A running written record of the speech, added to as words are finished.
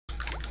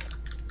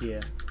Yeah.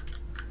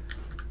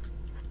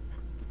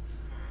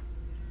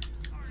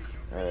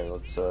 Alright,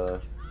 let's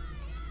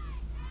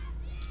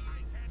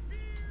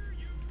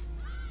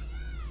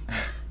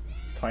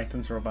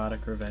Plankton's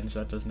Robotic Revenge,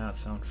 that does not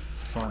sound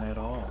fun at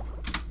all.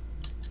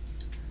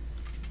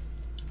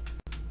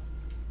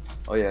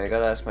 Oh yeah, I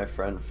gotta ask my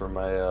friend for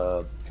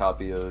my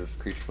copy of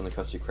Creature from the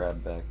Krusty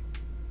Krab back.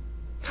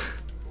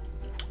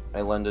 I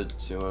lend it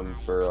to him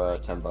for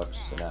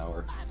 $10 an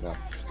hour. No.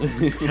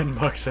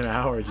 $10 an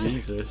hour,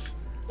 Jesus.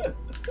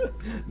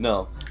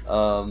 No.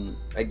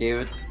 I gave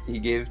it. He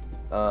gave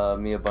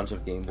me a bunch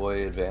of Game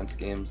Boy Advance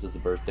games as a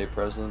birthday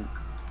present.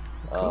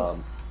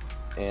 Cool.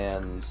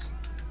 And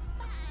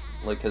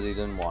like, cause he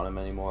didn't want them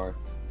anymore.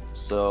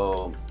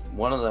 So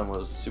one of them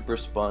was Super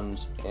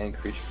Sponge and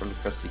Creature from the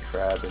Krusty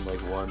Krab in like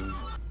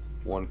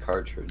one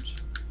cartridge.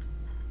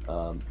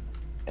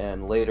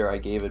 And later I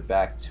gave it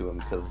back to him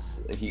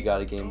because he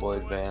got a Game Boy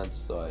Advance,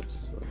 so I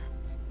just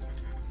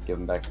give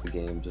him back the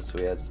game just so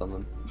he had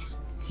something.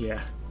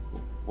 Yeah.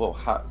 Whoa,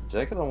 how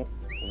did I get the one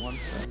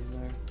side in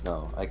there?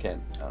 No, I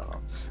can't. I don't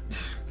know.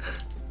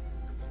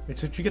 Wait,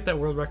 so did you get that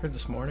world record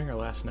this morning or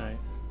last night?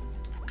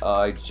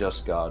 I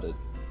just got it.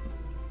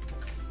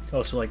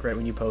 Oh, so like right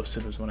when you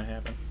posted was when it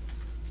happened?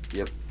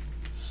 Yep.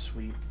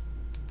 Sweet.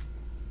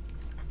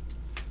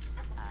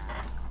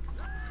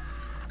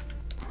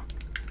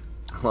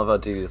 I love how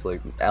tedious,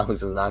 like,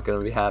 Alex is not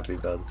gonna be happy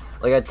about it.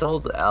 Like, I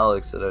told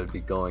Alex that I'd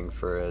be going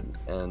for it,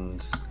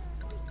 and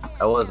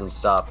I wasn't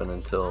stopping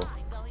until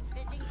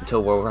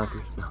world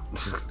record. No.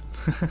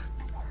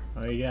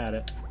 Oh, you got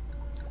it.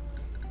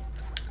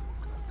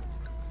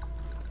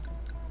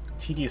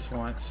 Tedious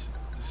wants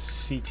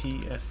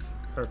CTF,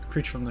 or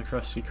Creature from the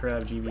Krusty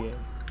Krab GBA.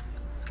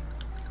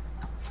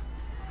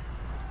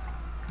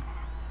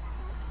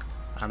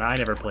 And I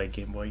never played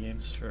Game Boy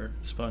games for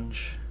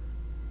Sponge.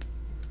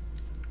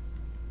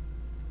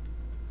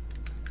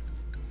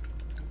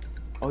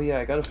 Oh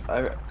yeah,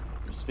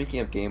 speaking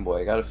of Game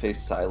Boy, I gotta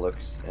face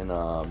Silux in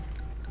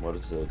what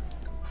is it?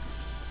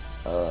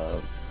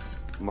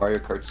 Mario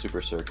Kart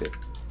Super Circuit.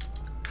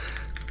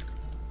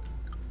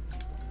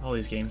 All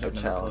these games I've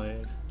never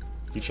played.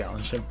 You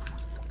challenged him?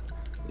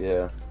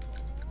 Yeah.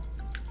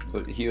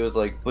 But he was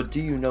like, but do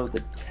you know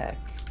the tech?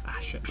 Ah,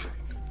 shit.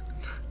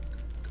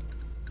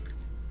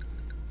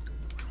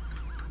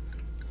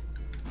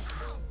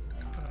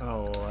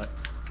 Oh, what?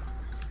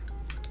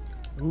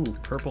 Ooh,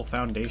 purple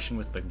foundation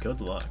with the good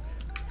luck.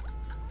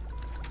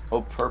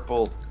 Oh,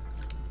 purple.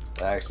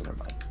 Actually, never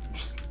mind.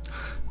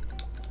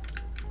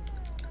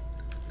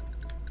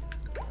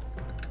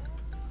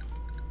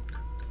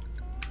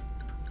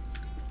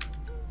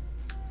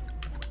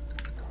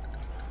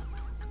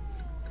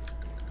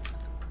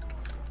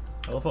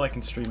 I love how I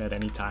can stream at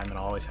any time and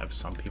always have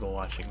some people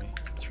watching me.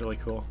 It's really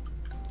cool.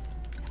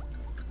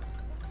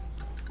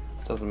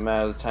 Doesn't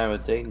matter the time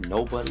of day,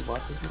 nobody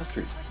watches my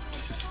stream.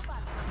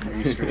 Are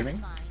you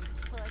streaming?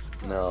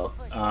 No.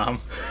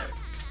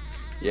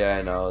 Yeah,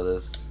 I know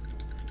this.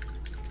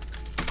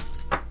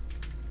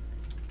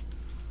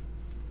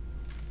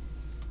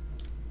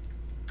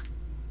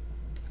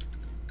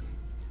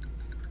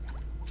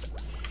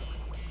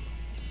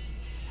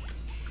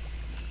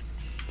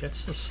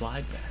 Gets the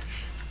slide bash.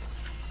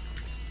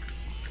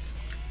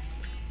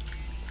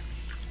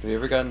 Have you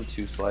ever gotten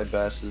 2 slide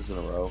bashes in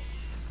a row?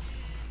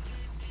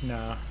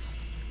 Nah.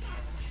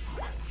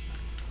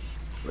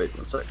 Wait,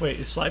 one sec. Wait,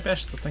 is slide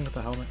bash the thing with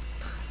the helmet?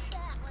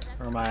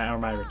 Or am I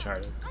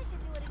retarded?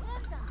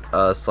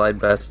 Slide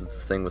bash is the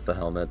thing with the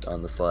helmet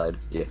on the slide.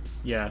 Yeah.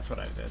 Yeah, that's what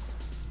I did.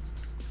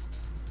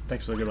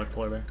 Thanks for the good luck,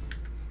 Polar Bear.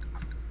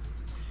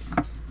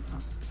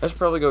 I should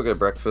probably go get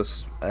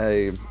breakfast.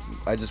 I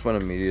just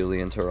went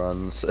immediately into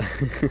runs.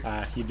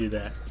 You do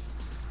that.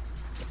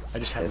 I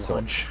just had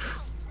lunch.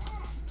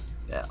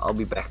 Yeah, I'll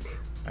be back.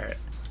 Alright.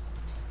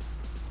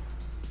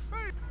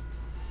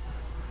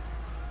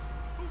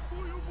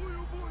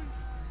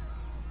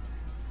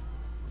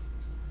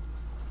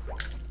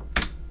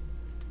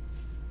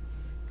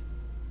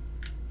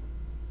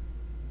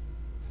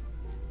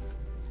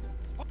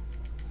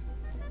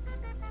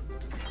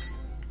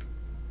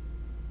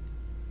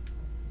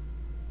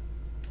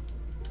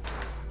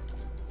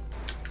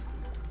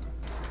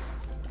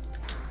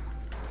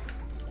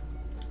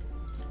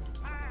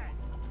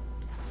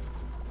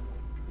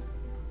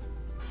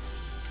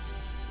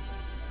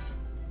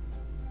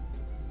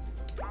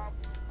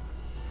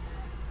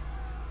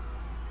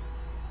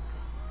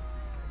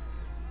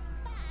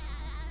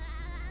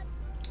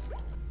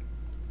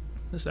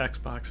 This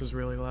Xbox is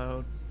really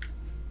loud.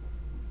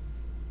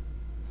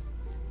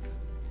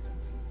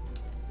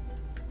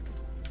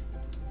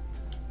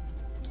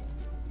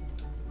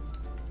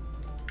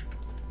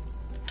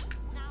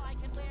 Now I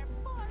can wear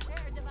 4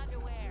 pairs of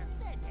underwear.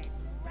 This is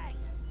great.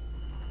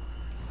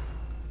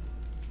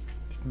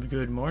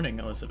 Good morning,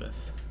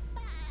 Elizabeth.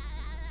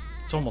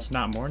 It's almost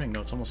not morning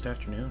though, it's almost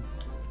afternoon.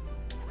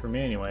 For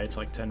me anyway, it's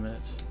like 10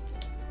 minutes.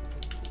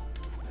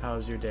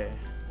 How's your day?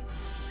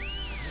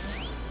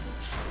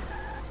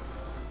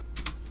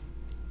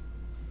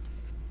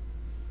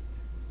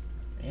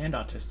 and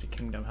Autistic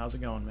Kingdom. How's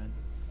it going, man?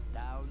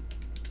 Down.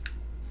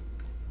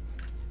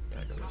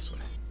 Gotta go this way.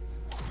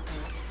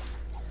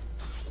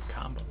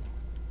 Combo.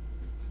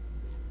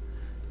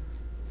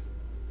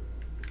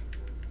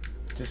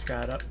 Just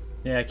got up.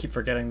 Yeah, I keep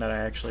forgetting that I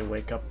actually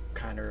wake up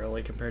kind of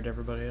early compared to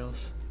everybody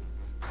else.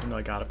 Even though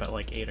I got up at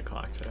like 8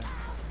 o'clock today.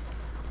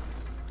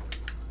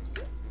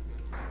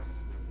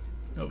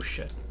 Oh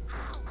shit.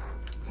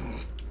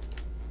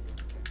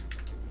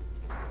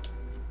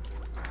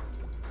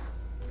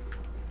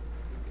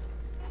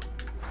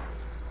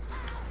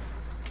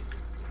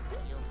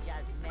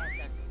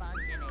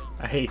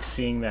 I hate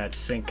seeing that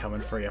sink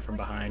coming for you from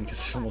behind because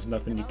there's almost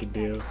nothing you can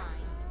do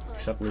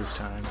except lose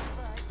time.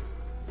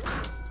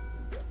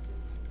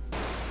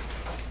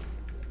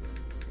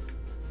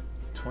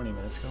 $20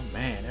 ago?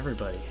 Man,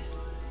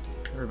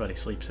 everybody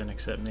sleeps in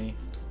except me.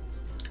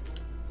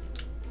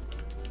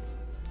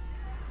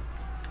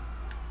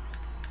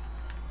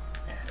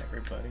 And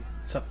everybody.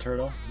 What's up,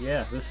 Turtle?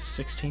 Yeah, this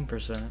is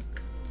 16%.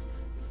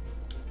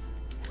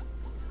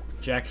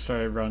 Jack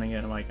started running it,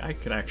 and I'm like, I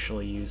could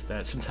actually use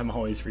that since I'm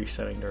always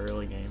resetting to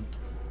early game.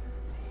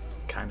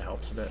 Kinda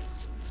helps a bit.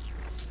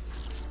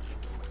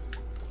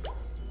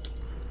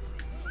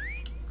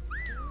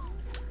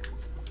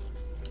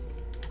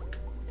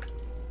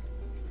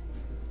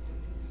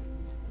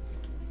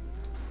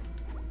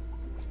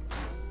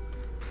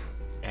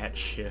 At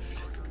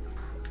shift.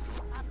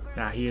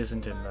 Nah, he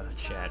isn't in the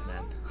chat,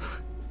 man.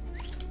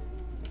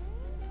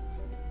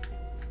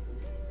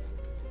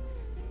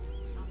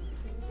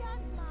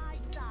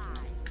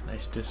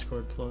 Nice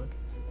Discord plug.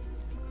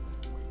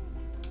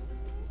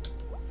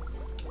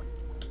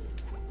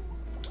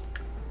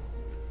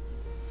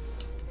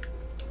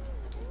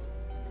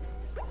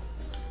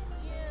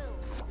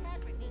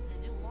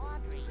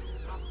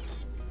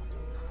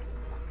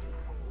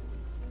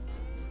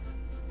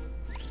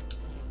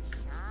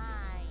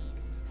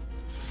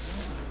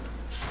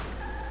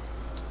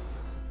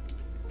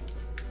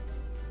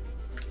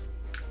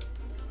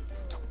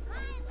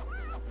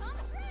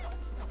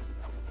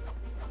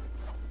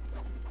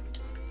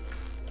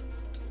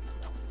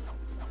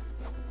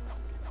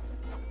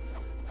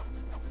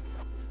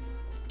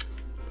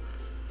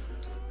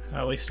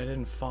 At least I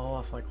didn't fall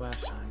off like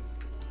last time.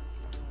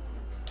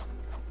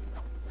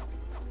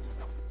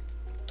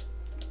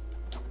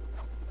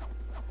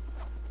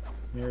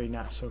 Merry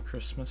Not So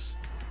Christmas.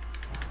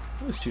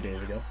 It was 2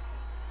 days ago.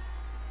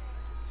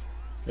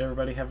 Did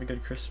everybody have a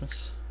good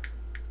Christmas?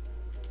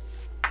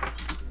 I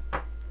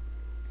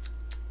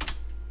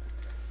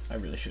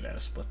really should add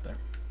a split there.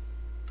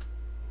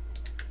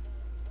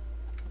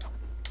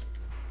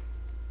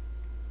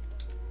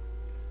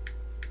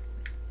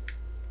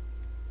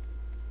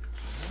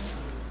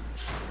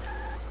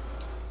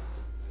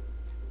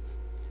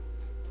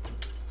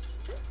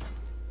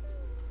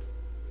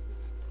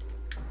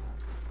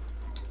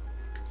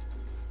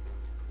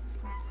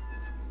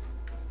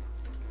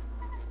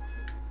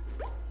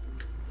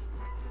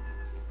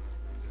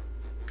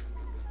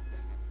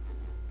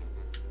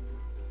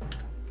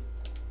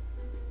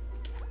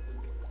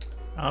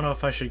 I don't know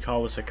if I should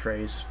call this a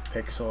craze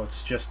pixel.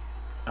 It's just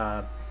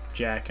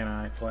Jack and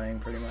I playing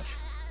pretty much.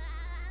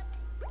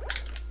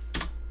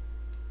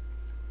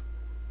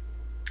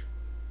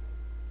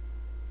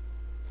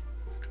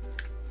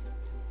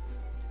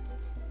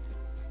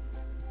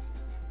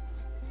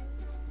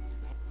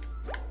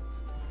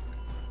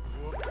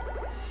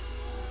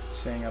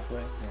 Staying up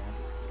late? Yeah.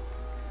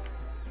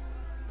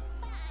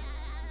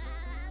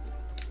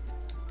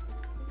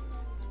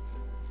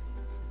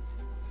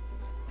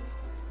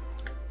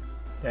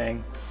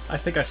 Dang. I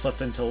think I slept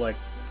until like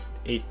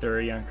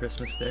 8:30 on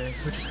Christmas Day,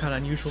 which is kind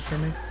of unusual for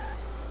me.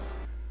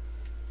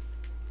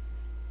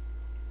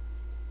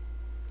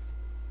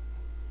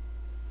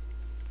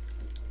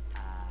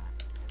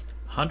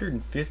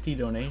 $150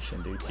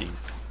 donation, dude.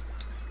 Jeez.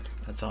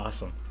 That's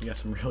awesome. You got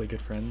some really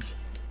good friends.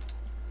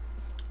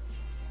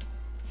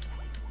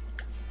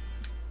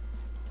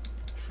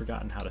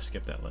 Forgotten how to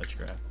skip that ledge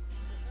grab.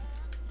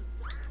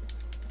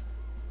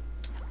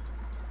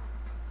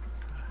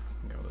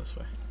 Go this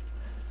way.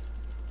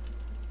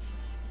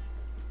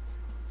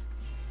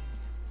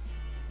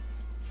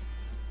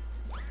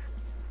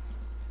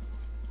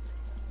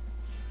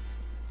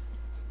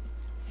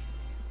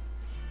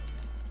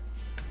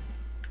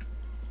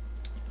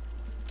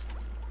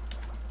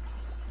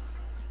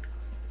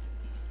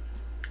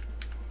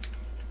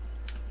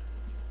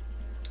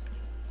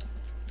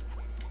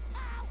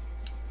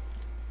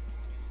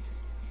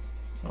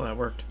 Oh, that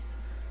worked.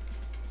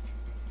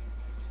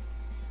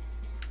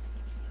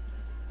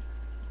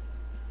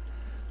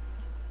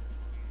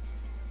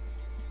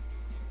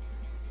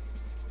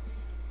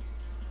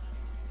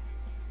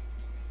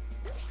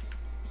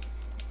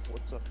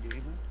 What's up,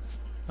 gamer?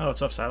 Oh,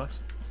 what's up, Silex?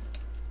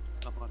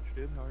 Not much,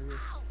 dude. How are you?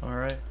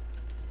 Alright.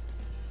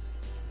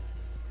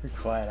 You're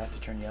quiet, I have to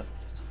turn you up.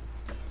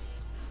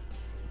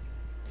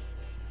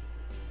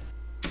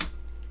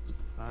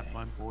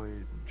 My boy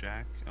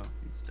Jack. Oh,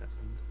 he's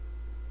deafened.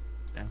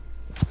 Yeah.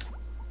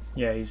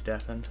 Yeah, he's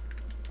deafened.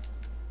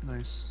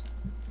 Nice.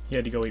 You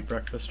had to go eat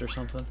breakfast or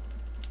something?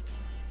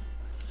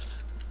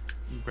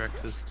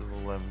 Breakfast of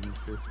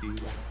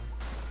 11:50.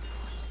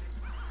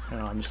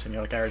 No, I'm just sitting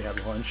here like I already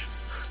had lunch.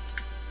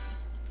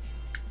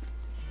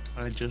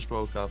 I just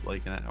woke up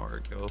like an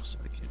hour ago, so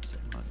I can't say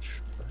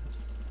much. But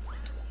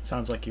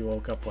Sounds like you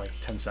woke up like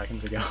 10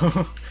 seconds ago.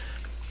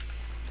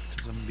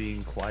 because I'm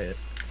being quiet.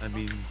 I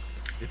mean,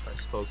 if I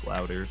spoke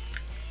louder,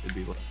 it'd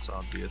be less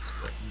obvious.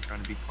 But I'm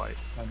trying to be quiet.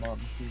 My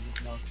mom's being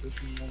obnoxious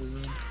in the other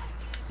room.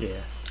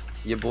 Yeah.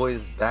 Your boy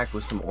is back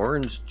with some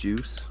orange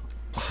juice.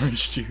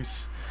 Orange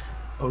juice.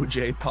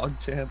 OJ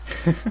PogChamp.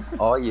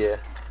 Oh yeah,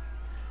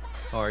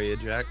 How are you,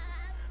 Jack?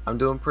 I'm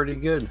doing pretty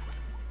good.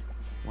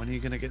 When are you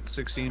gonna get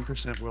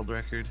 16% world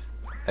record?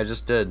 I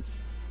just did,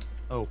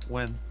 Oh,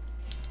 when?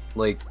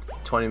 like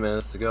 20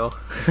 minutes ago.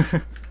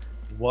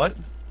 What?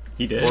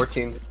 He did?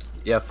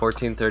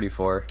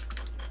 1434.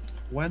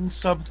 When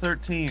sub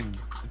 13?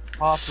 It's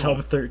possible.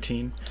 Sub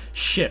 13.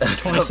 Shit, I'm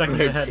 20 Sub seconds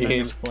ahead and I 13.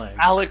 just flagged.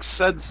 Alex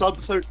said sub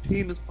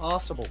 13 is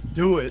possible.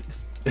 Do it.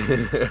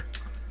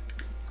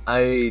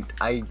 I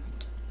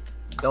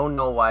don't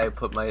know why I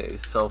put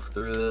myself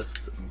through this,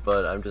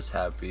 but I'm just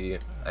happy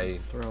I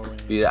Throwing.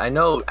 beat it. I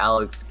know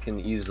Alex can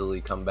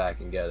easily come back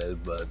and get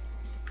it, but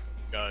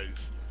Guys,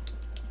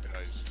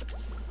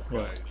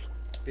 What? guys,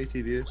 Hey,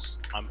 TDS.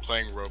 I'm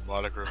playing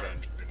Robotic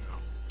Revenge right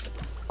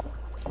now.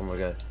 oh my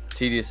god.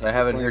 Tedious, I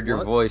haven't Like heard your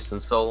what? voice in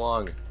so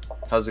long.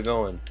 How's it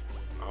going?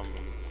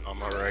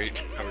 I'm alright.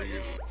 How are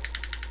you?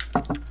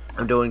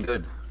 I'm doing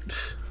good.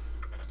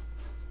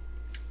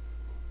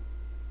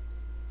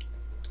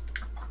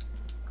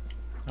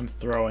 I'm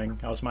throwing.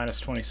 I was minus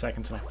 20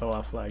 seconds and I fell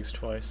off flags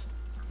twice.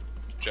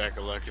 Jack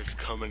Alec is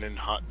coming in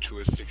hot to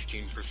a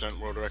 16%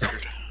 world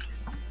record.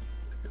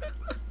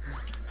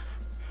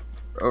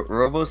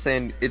 Robo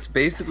saying it's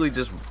basically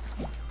just,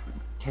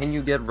 can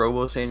you get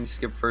Robo saying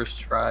skip first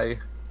try,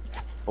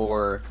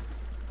 or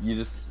you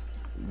just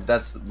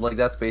that's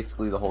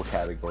basically the whole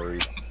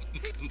category.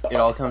 It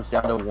all comes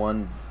down to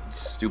one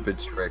stupid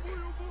trick.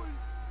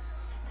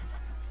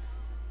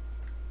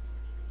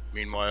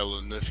 Meanwhile,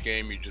 in this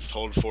game, you just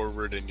hold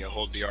forward and you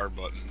hold the R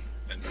button,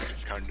 and you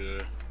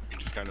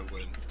just kind of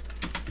win.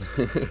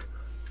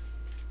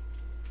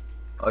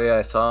 Oh yeah,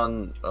 I saw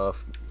on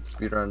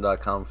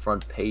speedrun.com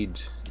front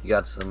page you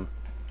got some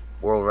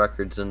world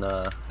records and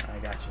I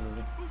got you,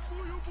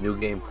 Lizzie. new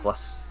game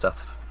plus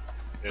stuff.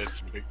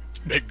 It's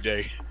big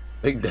day.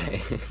 Big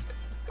day.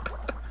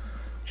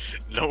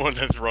 No one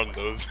has run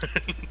those.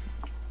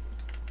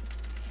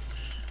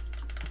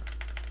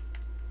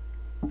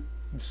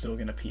 I'm still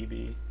gonna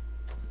PB.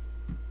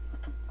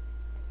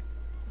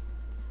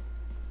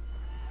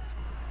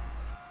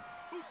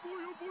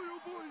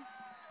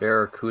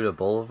 Barracuda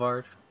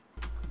Boulevard.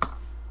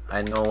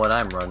 I know what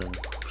I'm running.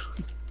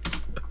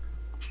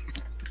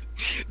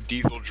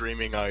 Diesel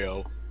Dreaming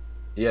IO.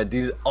 Yeah,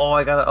 oh,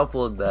 I gotta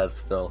upload that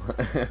still.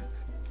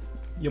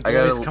 Your I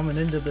gotta- boy's coming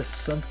into the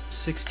sub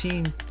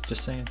 16.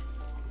 Just saying.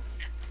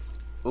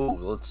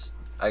 Ooh,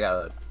 I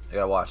gotta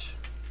watch.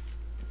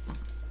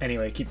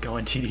 Anyway, keep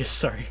going, tedious.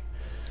 Sorry.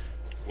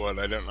 What?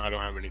 I don't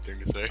have anything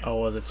to say. Oh,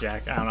 was it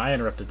Jack? I don't know. I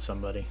interrupted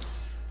somebody.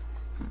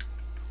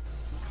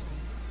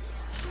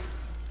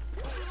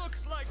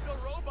 Looks like the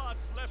robots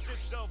left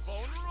itself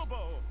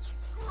vulnerable.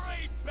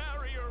 Great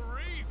barrier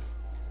reef.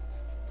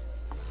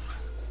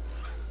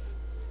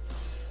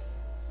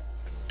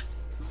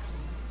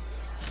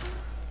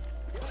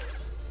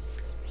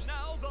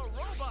 Now the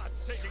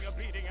robot's taking a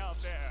beating out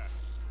there.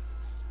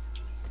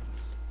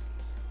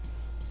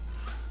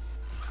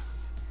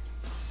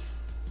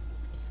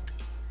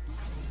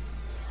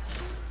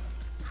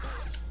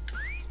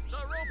 The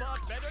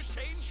robot better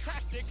change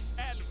tactics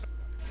and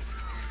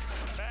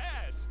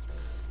fast.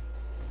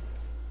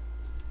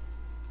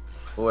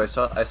 Ooh, I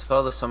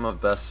saw the sum of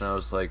best and I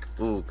was like,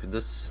 ooh, could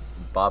this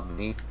bob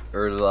me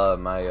or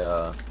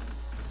my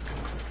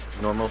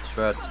normal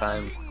strat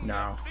time?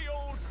 No. The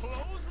old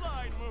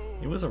clothesline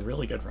move. It was a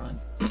really good run.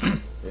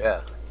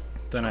 Yeah.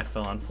 Then I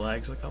fell on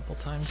flags a couple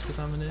times because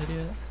I'm an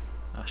idiot.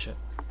 Oh shit.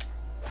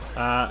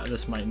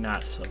 This might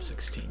not sub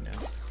 16 now.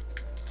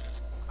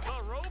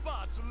 The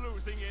robot's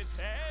losing its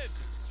head.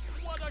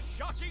 What a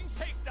shocking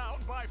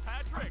takedown by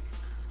Patrick.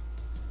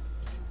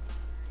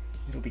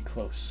 It'll be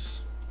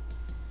close.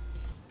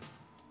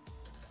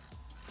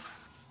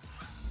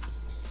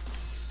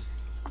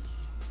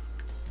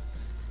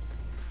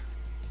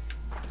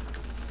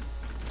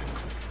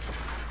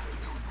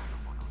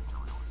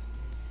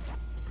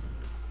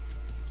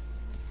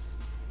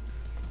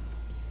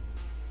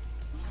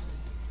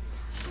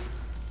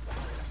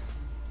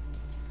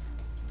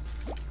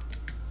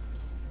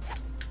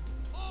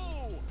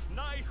 Oh,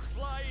 nice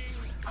flying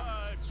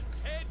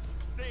head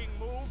thing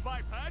move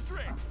by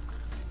Patrick.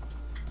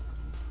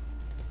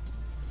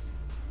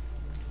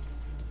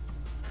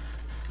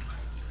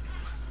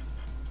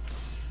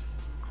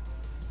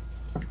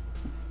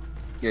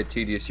 Yeah,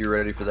 Tedious, you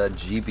ready for that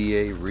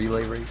GBA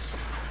relay race?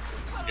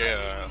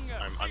 Yeah,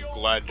 I'm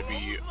glad to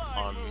be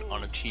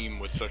on a team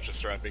with such a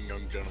strapping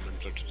young gentleman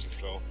such as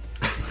yourself.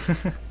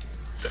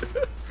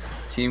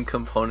 Team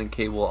component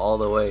cable all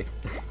the way.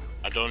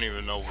 I don't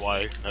even know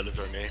why that is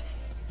our name.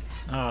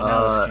 Oh,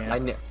 now this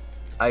can't.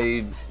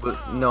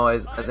 No, I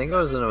think I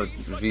was in a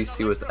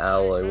VC with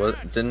Al.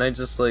 Didn't I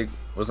just like,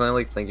 wasn't I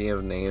like thinking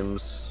of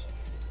names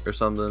or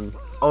something?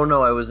 Oh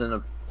no, I was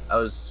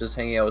just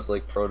hanging out with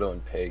like Proto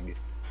and Pig.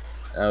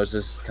 And I was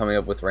just coming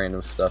up with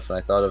random stuff, and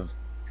I thought of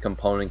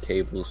component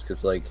cables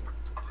because like,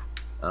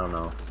 I don't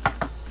know.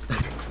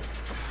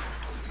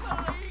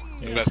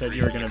 Yeah, you said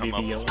you were gonna be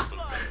the yellow.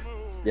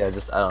 Yeah,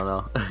 just I don't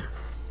know.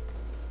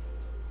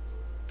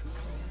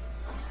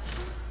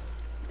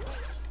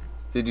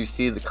 Did you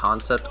see the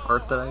concept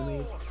art that I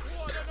made?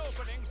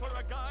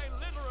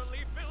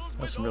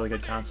 That's some really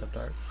good concept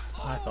art.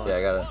 I thought. Yeah,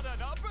 I got it.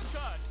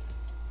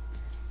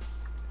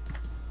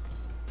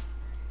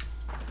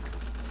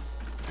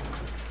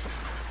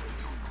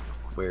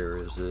 Where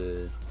is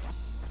it?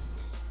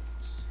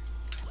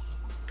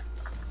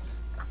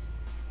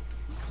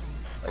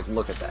 Like,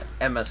 look at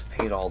that. MS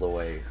Paint all the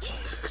way.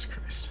 Jesus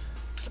Christ.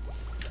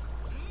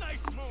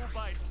 Nice move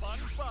by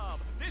SpongeBob.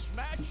 This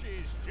match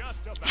is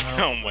just about.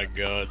 Oh my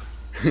god.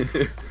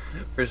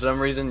 For some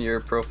reason,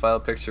 your profile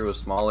picture was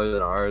smaller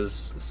than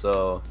ours,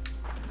 so...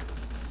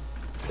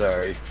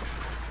 Sorry.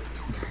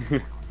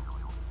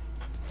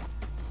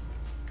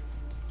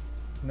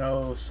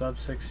 No, sub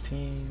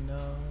 16,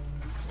 no.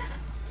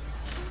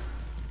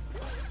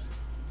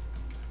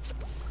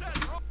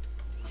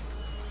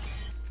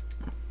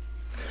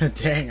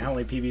 Dang, I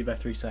only PB by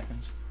 3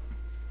 seconds.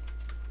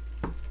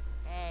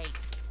 Hey,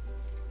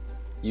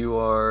 You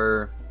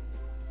are...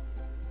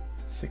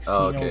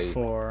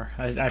 1604.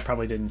 I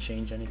probably didn't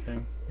change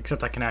anything.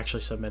 Except I can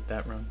actually submit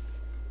that run.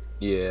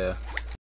 Yeah.